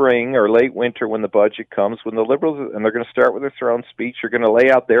the spring or late winter when the budget comes, when the Liberals, and they're going to start with their throne speech, are going to lay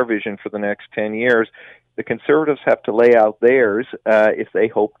out their vision for the next 10 years. The Conservatives have to lay out theirs if they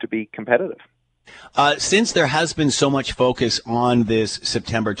hope to be competitive. Since there has been so much focus on this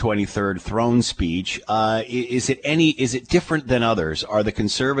September 23rd throne speech, is it different than others? Are the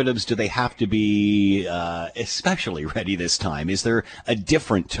Conservatives, do they have to be especially ready this time? Is there a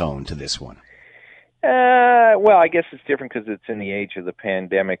different tone to this one? Well, I guess it's different because it's in the age of the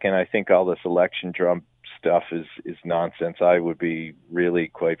pandemic, and I think all this election drum stuff is nonsense. I would be really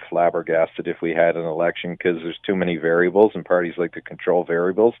quite flabbergasted if we had an election, because there's too many variables, and parties like to control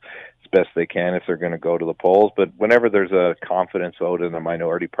variables as best they can if they're going to go to the polls. But whenever there's a confidence vote in a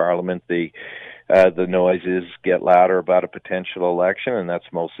minority parliament, the noises get louder about a potential election, and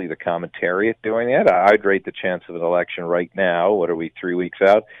that's mostly the commentariat doing it. I'd rate the chance of an election right now, what are we, 3 weeks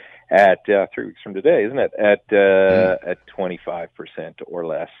out, at 3 weeks from today, isn't it, at 25% or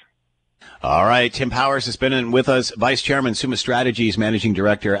less. All right, Tim Powers has been in with us, Vice Chairman, Summa Strategies, Managing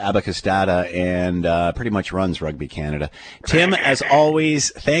Director, Abacus Data, and pretty much runs Rugby Canada. Tim, as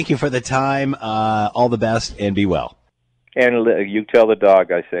always, thank you for the time. All the best, and be well. And you tell the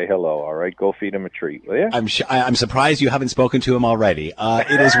dog I say hello, all right? Go feed him a treat, will you? I'm surprised you haven't spoken to him already.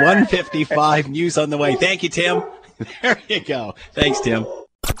 It is 1:55, news on the way. Thank you, Tim. There you go. Thanks, Tim.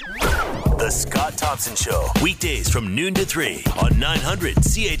 The Scott Thompson Show, weekdays from noon to 3 on 900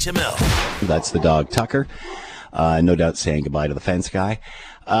 CHML. That's the dog, Tucker. No doubt saying goodbye to the fence guy.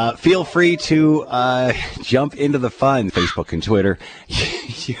 Feel free to jump into the fun, Facebook and Twitter.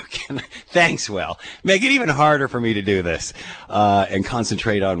 You can. Thanks, Will. Make it even harder for me to do this and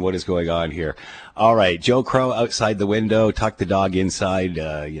concentrate on what is going on here. All right, Joe Crow outside the window, tuck the dog inside.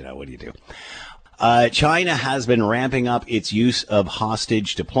 What do you do? China has been ramping up its use of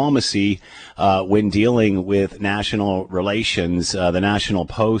hostage diplomacy when dealing with national relations. The National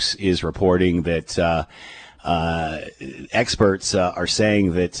Post is reporting that experts are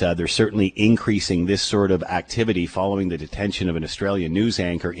saying that they're certainly increasing this sort of activity following the detention of an Australian news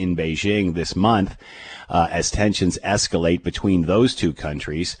anchor in Beijing this month as tensions escalate between those two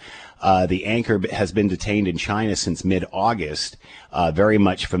countries. The anchor has been detained in China since mid-August, very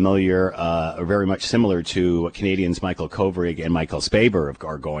much similar to what Canadians Michael Kovrig and Michael Spavor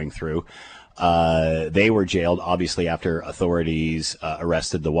are going through. They were jailed, obviously, after authorities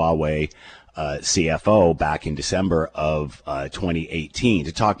arrested the Huawei CFO back in December of 2018.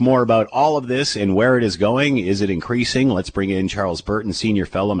 To talk more about all of this and where it is going, is it increasing? Let's bring in Charles Burton, Senior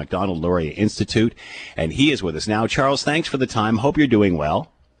Fellow, Macdonald-Laurier Institute, and he is with us now. Charles, thanks for the time. Hope you're doing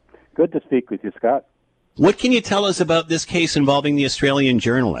well. Good to speak with you, Scott. What can you tell us about this case involving the Australian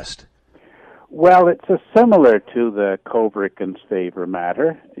journalist? Well, it's similar to the Kovrig and Spavor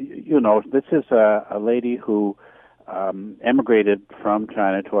matter. This is a lady who emigrated from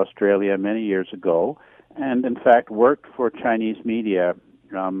China to Australia many years ago, and in fact worked for Chinese media,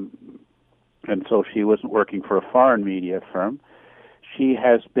 and so she wasn't working for a foreign media firm. She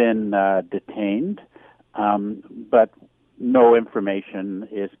has been detained, but no information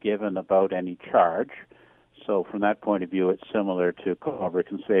is given about any charge. So from that point of view, it's similar to Kovrig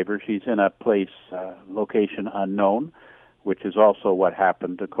and Spavor. She's in a place, location unknown, which is also what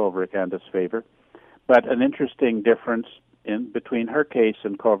happened to Kovrig and to Spavor. But an interesting difference between her case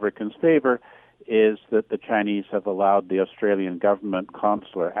and Kovrig and Spavor is that the Chinese have allowed the Australian government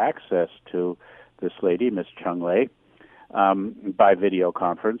consular access to this lady, Miss Chung Lei, by video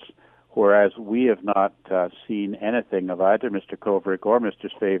conference, whereas we have not seen anything of either Mr. Kovrig or Mr.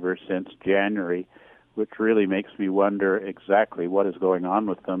 Spavor since January, which really makes me wonder exactly what is going on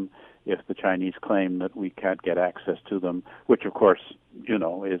with them if the Chinese claim that we can't get access to them, which, of course,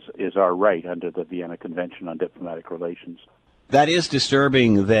 is our right under the Vienna Convention on Diplomatic Relations. That is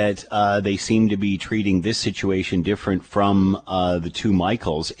disturbing that they seem to be treating this situation different from the two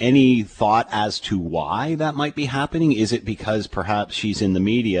Michaels. Any thought as to why that might be happening? Is it because perhaps she's in the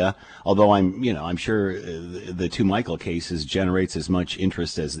media? Although I'm sure the two Michael cases generates as much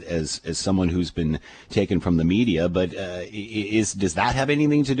interest as someone who's been taken from the media. But does that have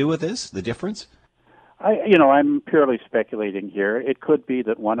anything to do with this? The difference? I'm purely speculating here. It could be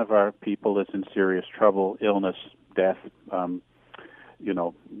that one of our people is in serious trouble, illness, death,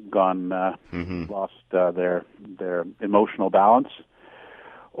 lost their emotional balance,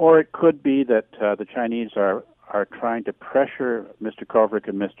 or it could be that the Chinese are trying to pressure Mr. Kovrig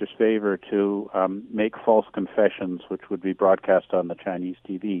and Mr. Spavor to make false confessions, which would be broadcast on the Chinese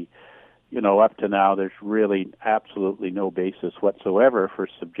TV. Up to now, there's really absolutely no basis whatsoever for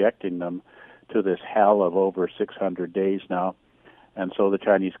subjecting them to this hell of over 600 days now. And so the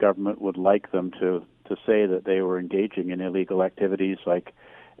Chinese government would like them to say that they were engaging in illegal activities like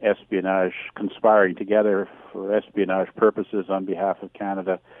espionage, conspiring together for espionage purposes on behalf of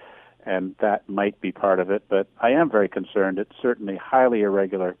Canada, and that might be part of it. But I am very concerned. It's certainly highly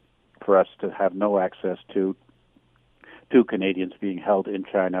irregular for us to have no access to two Canadians being held in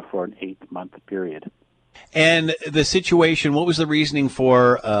China for an 8-month period. And the situation, what was the reasoning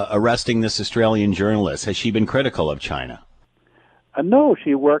for arresting this Australian journalist? Has she been critical of China? No,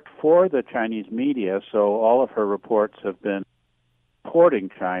 she worked for the Chinese media, so all of her reports have been supporting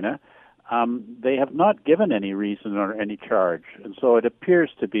China. They have not given any reason or any charge, and so it appears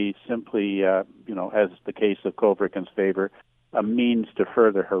to be simply, as the case of Kovrig and Spavor, a means to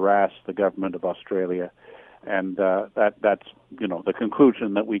further harass the government of Australia, and that's the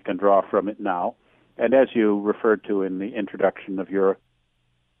conclusion that we can draw from it now. And as you referred to in the introduction of your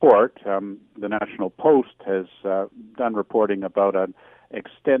report, the National Post has done reporting about an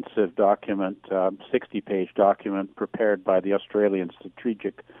extensive document, 60-page document prepared by the Australian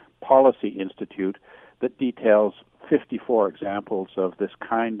Strategic Policy Institute that details 54 examples of this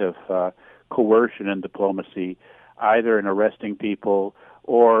kind of coercion in diplomacy, either in arresting people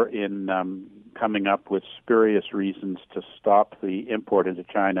or in coming up with spurious reasons to stop the import into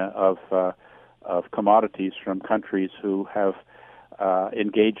China of commodities from countries who have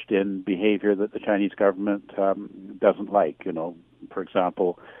engaged in behavior that the Chinese government doesn't like. For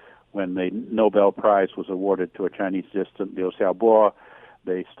example, when the Nobel Prize was awarded to a Chinese dissident, Liu Xiaobo,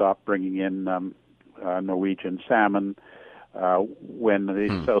 they stopped bringing in Norwegian salmon. When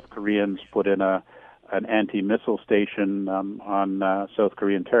the South Koreans put in an anti-missile station on South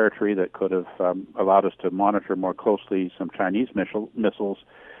Korean territory that could have allowed us to monitor more closely some Chinese missiles,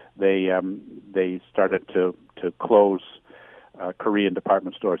 they started to close Korean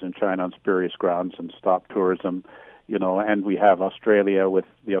department stores in China on spurious grounds and stop tourism. And we have Australia with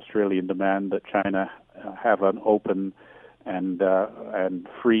the Australian demand that China have an open and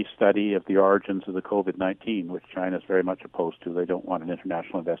free study of the origins of the COVID-19, which China is very much opposed to. They don't want an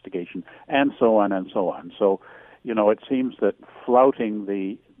international investigation, and so on and so on. So, it seems that flouting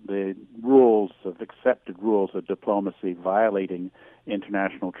the accepted rules of diplomacy, violating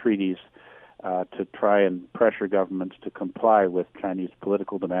international treaties to try and pressure governments to comply with Chinese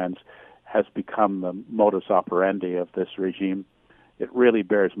political demands has become the modus operandi of this regime. It really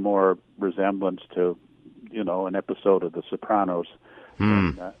bears more resemblance to, an episode of The Sopranos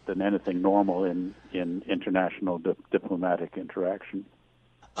than anything normal in international diplomatic interaction.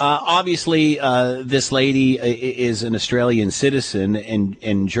 Obviously, this lady is an Australian citizen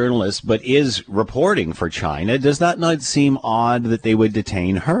and journalist, but is reporting for China. Does that not seem odd that they would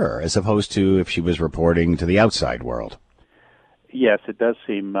detain her, as opposed to if she was reporting to the outside world? Yes, it does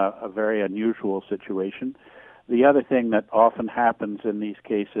seem a very unusual situation. The other thing that often happens in these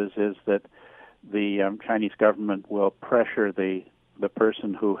cases is that the Chinese government will pressure the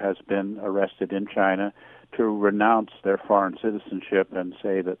person who has been arrested in China to renounce their foreign citizenship and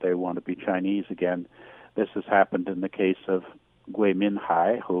say that they want to be Chinese again. This has happened in the case of Gui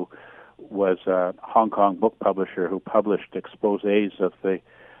Minhai, who was a Hong Kong book publisher who published exposés of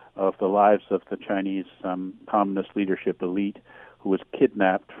the lives of the Chinese communist leadership elite, who was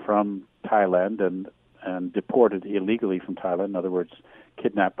kidnapped from Thailand and deported illegally from Thailand. In other words,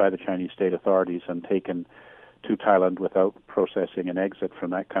 kidnapped by the Chinese state authorities and taken to Thailand without processing an exit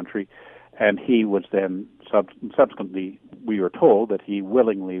from that country. And he was then, subsequently, we were told that he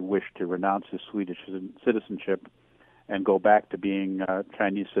willingly wished to renounce his Swedish citizenship and go back to being a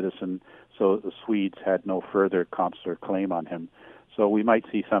Chinese citizen so that the Swedes had no further consular claim on him. So we might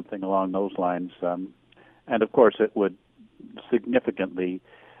see something along those lines. And, of course, it would significantly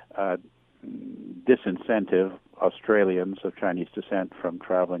disincentive Australians of Chinese descent from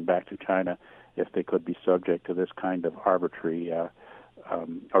traveling back to China if they could be subject to this kind of arbitrary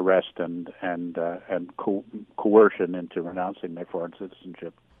arrest and coercion into renouncing their foreign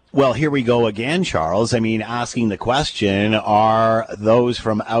citizenship. Well, here we go again, Charles. I mean, asking the question, are those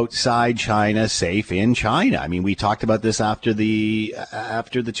from outside China safe in China? I mean, we talked about this after the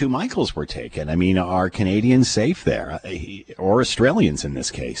two Michaels were taken. I mean, are Canadians safe there, or Australians in this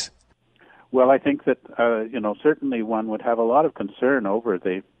case? Well, I think that, certainly one would have a lot of concern over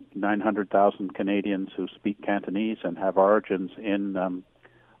the 900,000 Canadians who speak Cantonese and have origins in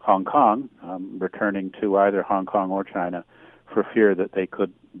Hong Kong, returning to either Hong Kong or China for fear that they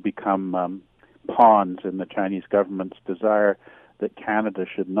could become pawns in the Chinese government's desire that Canada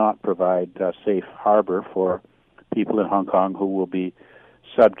should not provide a safe harbor for people in Hong Kong who will be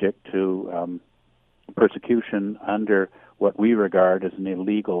subject to persecution under what we regard as an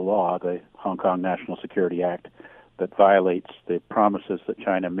illegal law, the Hong Kong National Security Act, that violates the promises that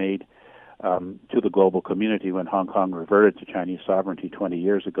China made to the global community when Hong Kong reverted to Chinese sovereignty 20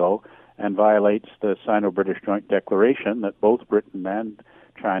 years ago, and violates the Sino-British Joint Declaration that both Britain and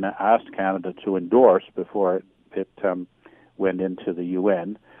China asked Canada to endorse before it went into the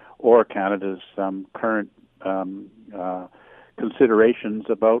UN, or Canada's current considerations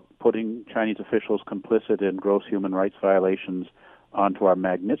about putting Chinese officials complicit in gross human rights violations onto our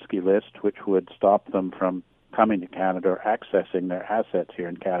Magnitsky list, which would stop them from coming to Canada or accessing their assets here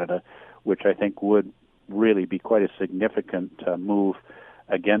in Canada, which I think would really be quite a significant move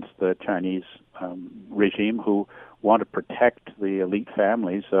against the Chinese regime, who want to protect the elite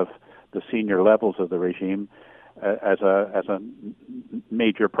families of the senior levels of the regime as a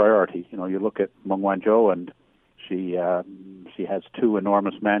major priority. You know, you look at Meng Wanzhou, and she has two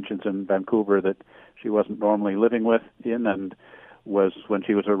enormous mansions in Vancouver that she wasn't normally living in, and was, when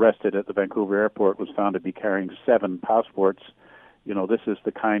she was arrested at the Vancouver airport, was found to be carrying 7 passports. You know, this is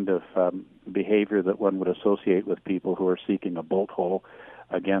the kind of behavior that one would associate with people who are seeking a bolt hole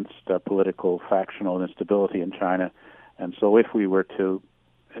against political factional instability in China. And so if we were to,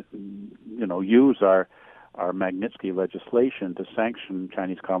 use our Magnitsky legislation to sanction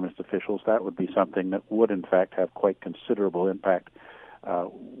Chinese Communist officials, that would be something that would, in fact, have quite considerable impact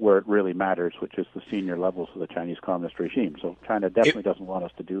where it really matters, which is the senior levels of the Chinese Communist regime. So China definitely doesn't want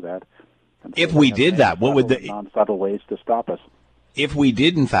us to do that. And so if we did that, what would the non-subtle ways to stop us? If we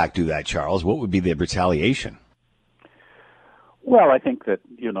did, in fact, do that, Charles, what would be the retaliation? Well, I think that,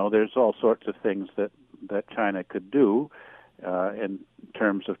 there's all sorts of things that China could do in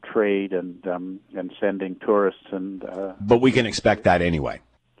terms of trade and sending tourists and. But we can expect that anyway.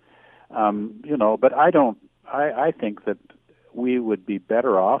 But I think that we would be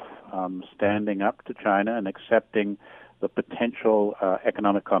better off standing up to China and accepting the potential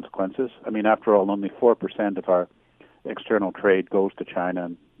economic consequences. I mean, after all, only 4% of our external trade goes to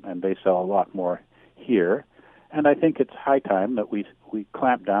China, and they sell a lot more here. And I think it's high time that we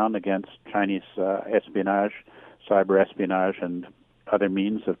clamp down against Chinese espionage, cyber espionage, and other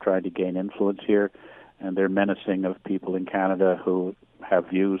means of trying to gain influence here. And their menacing of people in Canada who have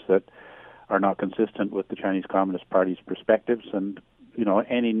views that are not consistent with the Chinese Communist Party's perspectives, and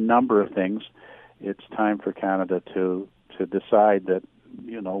any number of things. It's time for Canada to decide that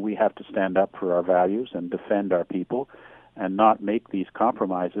we have to stand up for our values and defend our people, and not make these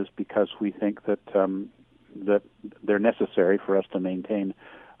compromises because we think that that they're necessary for us to maintain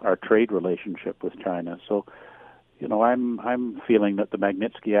our trade relationship with China. So, I'm feeling that the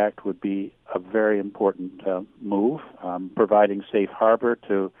Magnitsky Act would be a very important move, providing safe harbor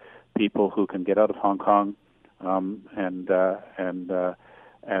to people who can get out of Hong Kong and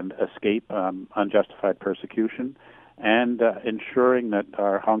escape unjustified persecution, and ensuring that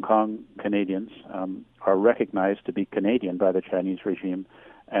our Hong Kong Canadians are recognized to be Canadian by the Chinese regime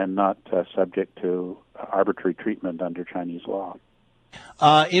and not subject to arbitrary treatment under Chinese law.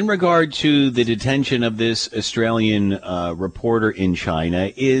 In regard to the detention of this Australian reporter in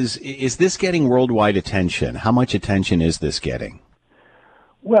China, is this getting worldwide attention? How much attention is this getting?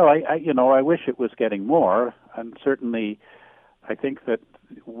 Well, I wish it was getting more, and certainly I think that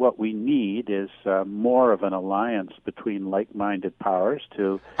what we need is more of an alliance between like-minded powers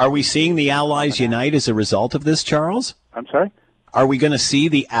to... Are we seeing the Allies unite as a result of this, Charles? I'm sorry? Are we going to see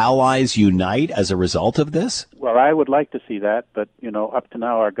the Allies unite as a result of this? Well, I would like to see that, but, up to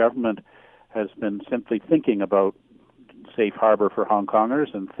now our government has been simply thinking about safe harbor for Hong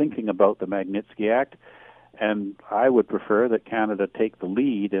Kongers and thinking about the Magnitsky Act, and I would prefer that Canada take the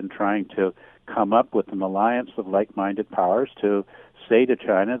lead in trying to come up with an alliance of like-minded powers to say to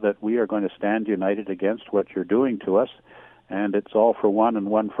China that we are going to stand united against what you're doing to us, and it's all for one and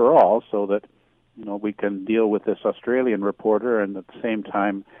one for all, so that we can deal with this Australian reporter and at the same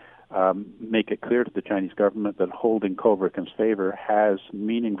time make it clear to the Chinese government that holding Kovrig in favor has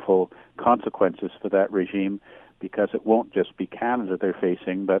meaningful consequences for that regime, because it won't just be Canada they're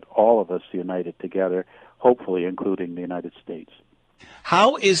facing, but all of us united together, hopefully including the United States.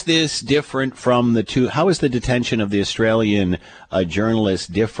 How is this different from the two? How is the detention of the Australian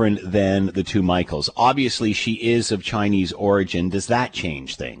journalist different than the two Michaels? Obviously, she is of Chinese origin. Does that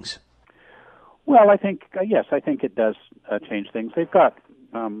change things? Well, I think, yes, I think it does change things. They've got,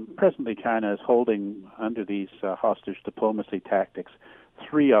 presently China is holding, under these hostage diplomacy tactics,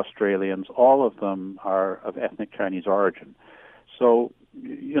 3 Australians. All of them are of ethnic Chinese origin. So,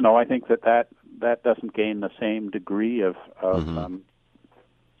 I think that doesn't gain the same degree of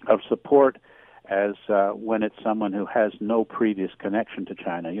support as when it's someone who has no previous connection to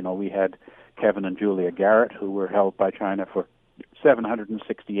China. We had Kevin and Julia Garrett, who were held by China for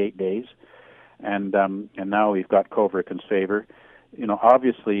 768 days, and now we've got Kovrig in favor.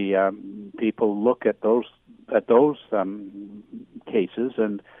 Obviously, people look at those cases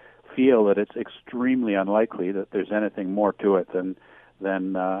and feel that it's extremely unlikely that there's anything more to it than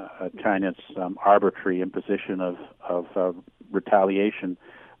China's arbitrary imposition of retaliation.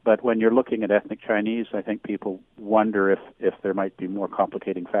 But when you're looking at ethnic Chinese, I think people wonder if there might be more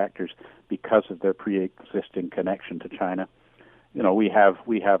complicating factors because of their pre-existing connection to China. We have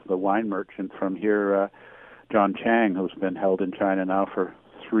the wine merchant from here, John Chang, who's been held in China now for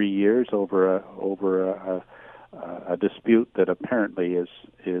 3 years over a dispute that apparently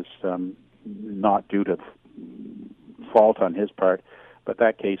is not due to fault on his part, but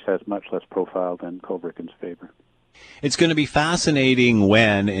that case has much less profile than Kovrik's favor. It's going to be fascinating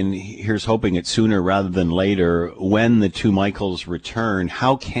when, and here's hoping it's sooner rather than later, when the two Michaels return,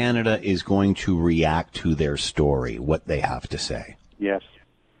 how Canada is going to react to their story, what they have to say. Yes.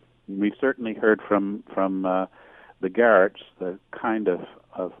 We've certainly heard from the Garretts the kind of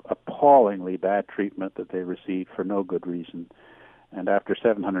appallingly bad treatment that they received for no good reason. And after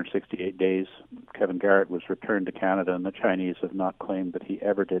 768 days, Kevin Garrett was returned to Canada, and the Chinese have not claimed that he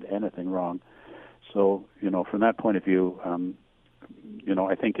ever did anything wrong. So, from that point of view,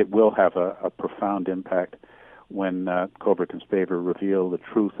 I think it will have a profound impact when Kovrig favor reveal the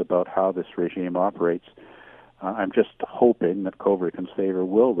truth about how this regime operates. I'm just hoping that Kovrig favor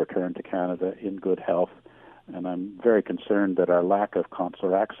will return to Canada in good health, and I'm very concerned that our lack of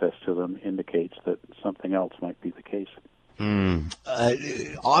consular access to them indicates that something else might be the case.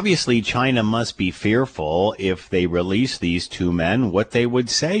 Obviously, China must be fearful if they release these two men, what they would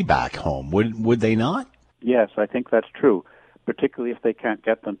say back home. Would they not? Yes, I think that's true, particularly if they can't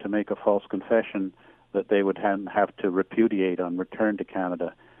get them to make a false confession that they would have to repudiate on return to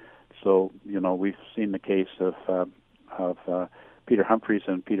Canada. So, we've seen the case of Peter Humphreys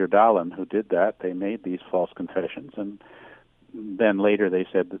and Peter Dallin, who did that. They made these false confessions, and then later they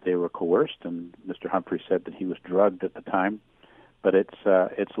said that they were coerced, and Mr. Humphreys said that he was drugged at the time. But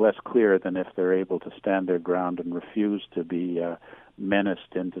it's less clear than if they're able to stand their ground and refuse to be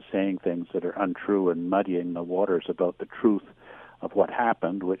menaced into saying things that are untrue and muddying the waters about the truth of what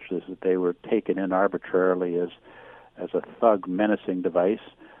happened, which is that they were taken in arbitrarily as a thug menacing device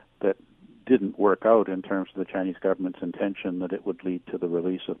that didn't work out in terms of the Chinese government's intention that it would lead to the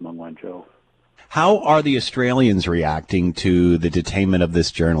release of Meng Wanzhou. How are the Australians reacting to the detainment of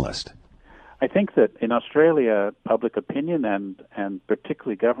this journalist? I think that in Australia, public opinion and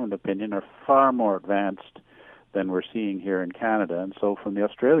particularly government opinion are far more advanced than we're seeing here in Canada. And so from the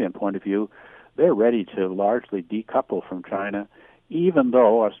Australian point of view, they're ready to largely decouple from China, even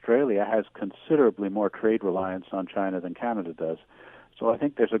though Australia has considerably more trade reliance on China than Canada does. So I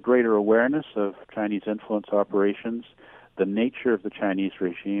think there's a greater awareness of Chinese influence operations, the nature of the Chinese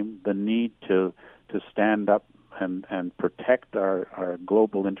regime, the need to stand up and protect our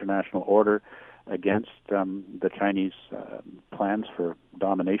global international order against the Chinese plans for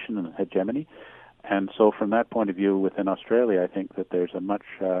domination and hegemony. And so from that point of view, within Australia, I think that there's a much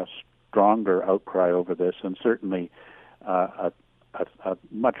stronger outcry over this, and certainly a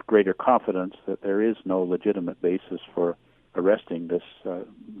much greater confidence that there is no legitimate basis for arresting this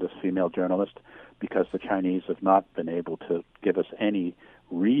female journalist, because the Chinese have not been able to give us any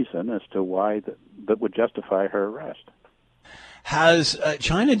reason as to why that would justify her arrest. Has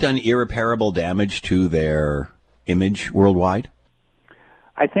China done irreparable damage to their image worldwide?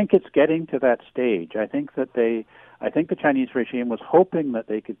 I think it's getting to that stage. I think the Chinese regime was hoping that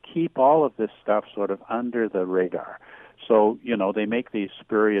they could keep all of this stuff sort of under the radar. So, they make these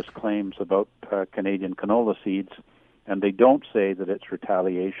spurious claims about Canadian canola seeds, and they don't say that it's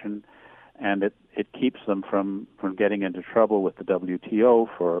retaliation. and it keeps them from getting into trouble with the WTO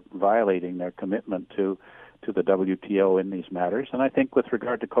for violating their commitment to the WTO in these matters. And I think with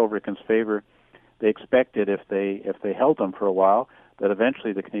regard to Kovriken's favor, they expected if they held them for a while that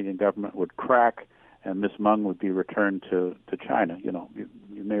eventually the Canadian government would crack and Ms. Meng would be returned to China. You know,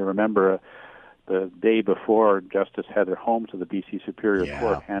 you may remember the day before Justice Heather Holmes of the BC Superior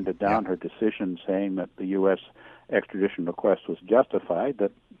Court handed down her decision saying that the U.S. extradition request was justified,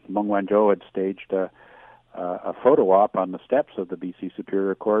 that Meng Wanzhou had staged a photo op on the steps of the BC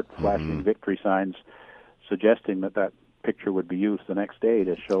Superior Court, flashing victory signs, suggesting that picture would be used the next day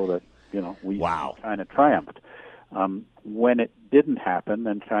to show that, you know, China triumphed. When it didn't happen,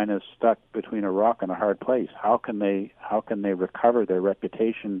 then China's stuck between a rock and a hard place. How can they recover their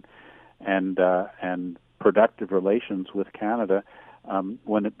reputation and productive relations with Canada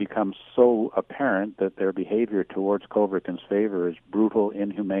when it becomes so apparent that their behavior towards Kovriken's favor is brutal,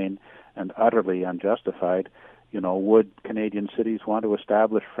 inhumane, and utterly unjustified? You know, would Canadian cities want to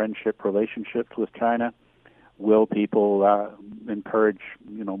establish friendship relationships with China? Will people encourage,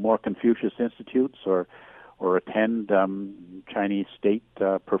 you know, more Confucius Institutes or attend Chinese state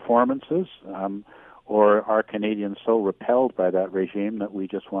performances? Or are Canadians so repelled by that regime that we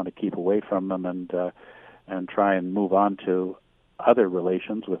just want to keep away from them and try and move on to other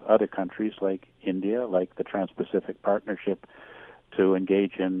relations with other countries like India, like the Trans-Pacific Partnership, to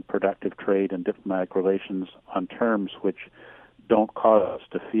engage in productive trade and diplomatic relations on terms which don't cause us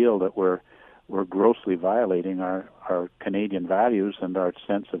to feel that we're grossly violating our Canadian values and our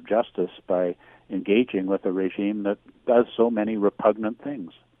sense of justice by engaging with a regime that does so many repugnant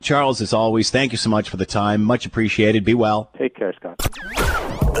things. Charles, as always, thank you so much for the time. Much appreciated. Be well. Take care, Scott.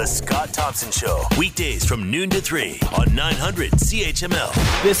 The Scott Thompson Show, weekdays from noon to 3 on 900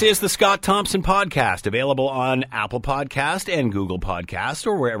 CHML. This is the Scott Thompson Podcast, available on Apple Podcast and Google Podcast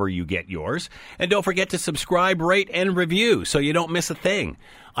or wherever you get yours. And don't forget to subscribe, rate, and review so you don't miss a thing.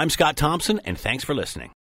 I'm Scott Thompson, and thanks for listening.